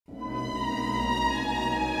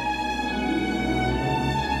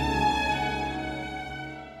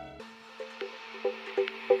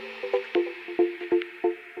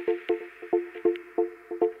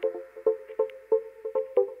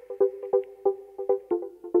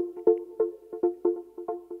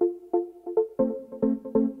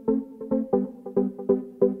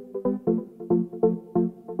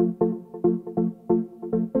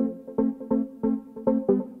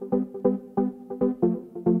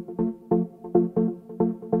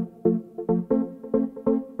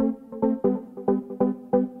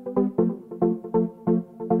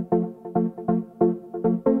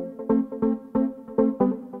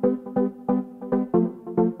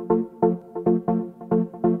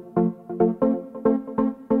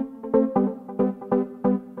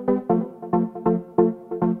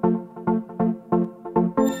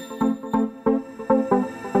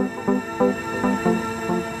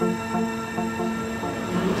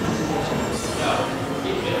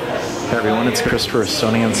Hey everyone, it's Christopher,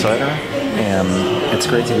 Sony Insider, and it's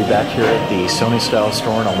great to be back here at the Sony Style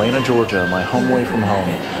store in Atlanta, Georgia, my home away from home,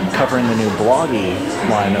 covering the new Bloggie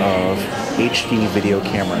line of HD video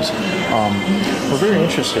cameras. We're very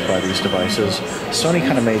interested by these devices. Sony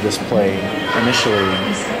kind of made this play initially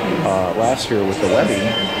last year with the Webby,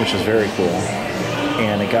 which is very cool,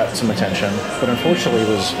 and it got some attention, but unfortunately it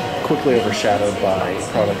was quickly overshadowed by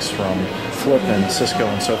products from Flip and Cisco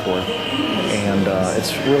and so forth. And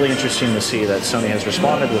it's really interesting to see that Sony has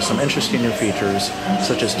responded with some interesting new features,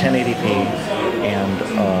 such as 1080p and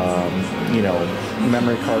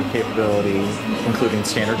memory card capability, including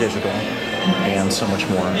standard digital, and so much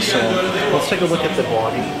more. So let's take a look at the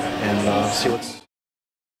Bloggie and see what's.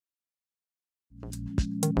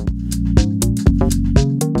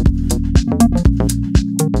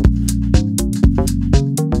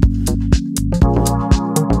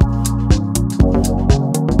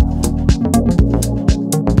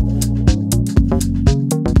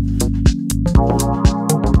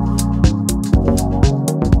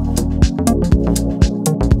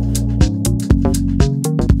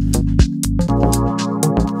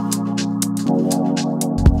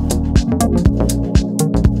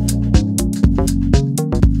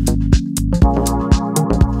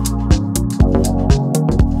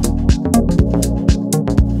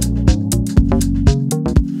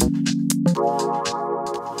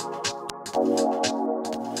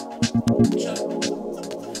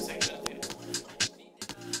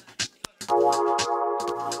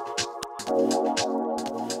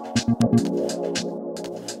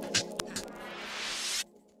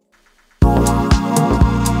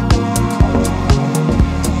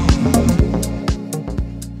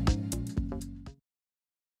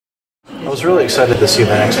 I was really excited to see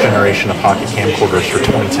the next generation of pocket camcorders for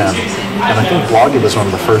 2010, and I think Bloggie was one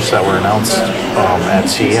of the first that were announced at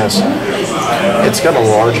CES. It's got a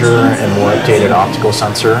larger and more updated optical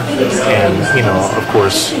sensor, and of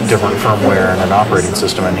course, different firmware and an operating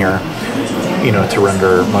system in here, to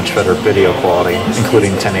render much better video quality,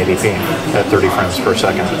 including 1080p at 30 frames per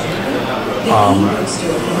second.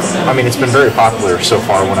 I mean, it's been very popular so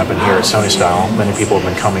far when I've been here at Sony Style. Many people have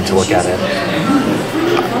been coming to look at it.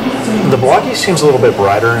 The Bloggie seems a little bit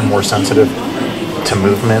brighter and more sensitive to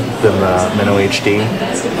movement than the Mino HD.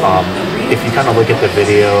 If you kind of look at the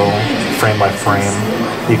video frame by frame,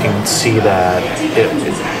 you can see that it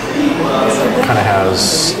kind of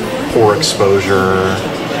has poor exposure,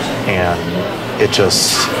 and it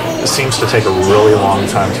just seems to take a really long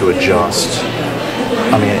time to adjust.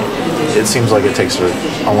 I mean, it seems like it takes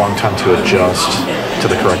a long time to adjust to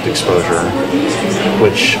the correct exposure,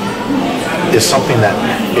 which is something that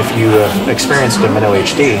if you have experienced a Mino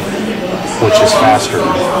HD, which is faster,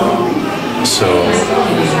 so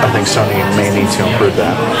I think Sony may need to improve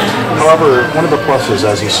that. However, one of the pluses,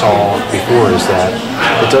 as you saw before, is that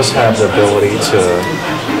it does have the ability to,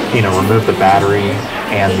 remove the battery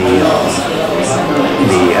and the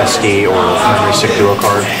SD or memory stick dual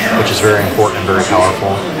card, which is very important and very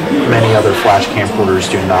powerful. Many other flash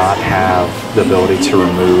camcorders do not have the ability to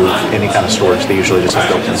remove any kind of storage. They usually just have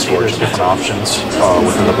built-in storage. There's different options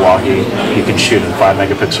within the Bloggie. You can shoot in 5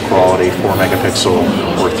 megapixel quality, 4 megapixel,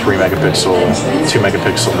 or 3 megapixel, 2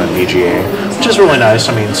 megapixel, and VGA, which is really nice.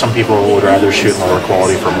 I mean, some people would rather shoot in lower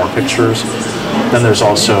quality for more pictures. Then there's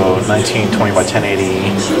also 1920 by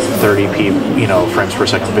 1080, 30p, frames per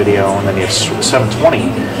second video, and then you have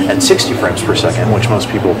 720 at 60 frames per second, which most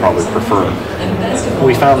people probably prefer.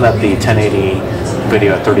 We found that the 1080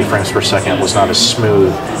 video at 30 frames per second was not as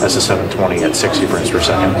smooth as the 720 at 60 frames per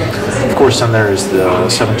second. Of course, then there's the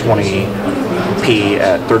 720p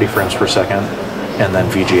at 30 frames per second, and then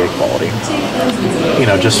VGA quality.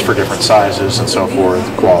 Just for different sizes and so forth,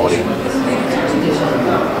 quality.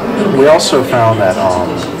 We also found that, I'm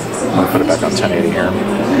going to put it back on 1080 here.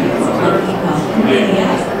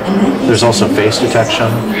 There's also face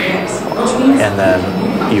detection, and then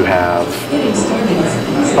you have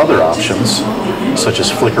other options, such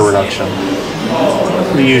as flicker reduction,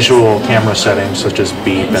 the usual camera settings, such as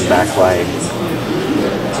beep and backlight,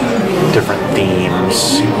 different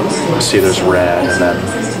themes. See, there's red and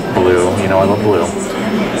then blue. I love blue.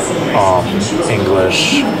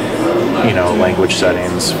 English, language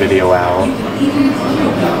settings, video out.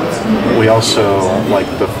 We also like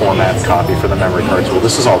the format and copy for the memory cards. Well,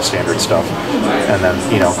 this is all standard stuff. And then,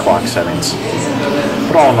 clock settings.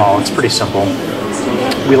 But all in all, it's pretty simple.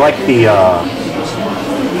 We like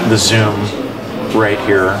the zoom right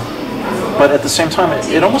here, but at the same time,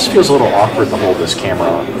 it almost feels a little awkward to hold this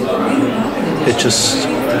camera. It just,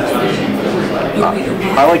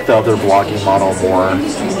 I like the other Bloggie model more,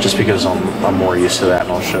 just because I'm more used to that,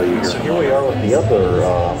 and I'll show you here. So here we are with the other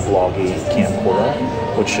Bloggie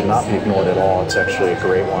camcorder, which should not be ignored at all. It's actually a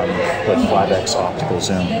great one with 5x optical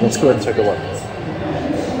zoom. Let's go ahead and take a look.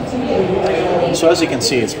 So as you can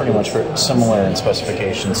see, it's pretty much similar in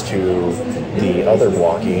specifications to the other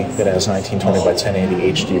Bloggie. It has 1920 by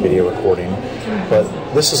 1080 HD video recording, but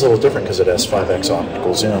this is a little different because it has 5x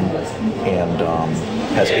optical zoom and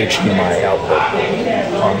has HDMI output.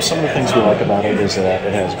 Some of the things we like about it is that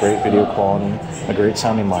it has great video quality, a great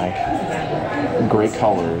sounding mic, great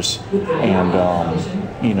colors, and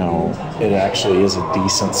you know, it actually is a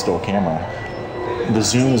decent still camera. The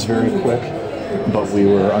zoom is very quick, but we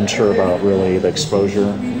were unsure about really the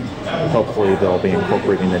exposure. Hopefully they'll be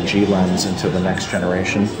incorporating the G lens into the next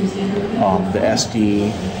generation. The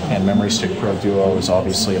SD and Memory Stick Pro Duo is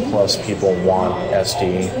obviously a plus. People want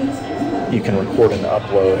SD. You can record and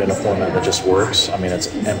upload in a format that just works. I mean, it's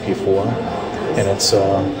MP4, and it's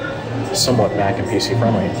somewhat Mac and PC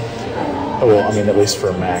friendly. Well, I mean, at least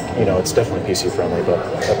for Mac, you know, it's definitely PC friendly, but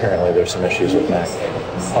apparently there's some issues with Mac.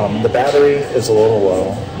 The battery is a little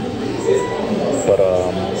low, but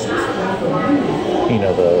you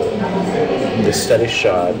know, the steady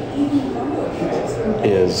shot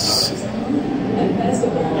is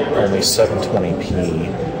only 720p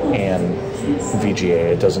and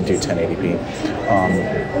VGA. It doesn't do 1080p.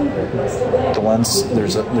 The lens,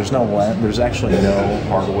 there's actually no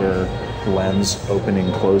hardware lens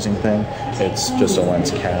opening closing thing. It's just a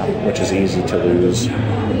lens cap, which is easy to lose.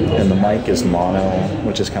 And the mic is mono,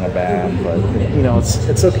 which is kind of bad, but you know,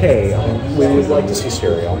 it's okay. I mean, we would like to see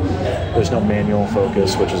stereo. There's no manual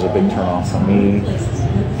focus, which is a big turnoff for me,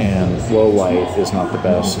 and low light is not the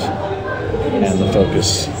best, and the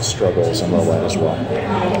focus struggles in low light as well.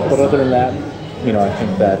 But other than that, you know, I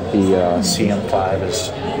think that the CM5 is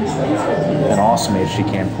an awesome HD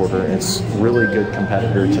camcorder. It's really good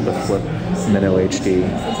competitor to the Flip Minnow HD,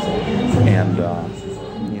 and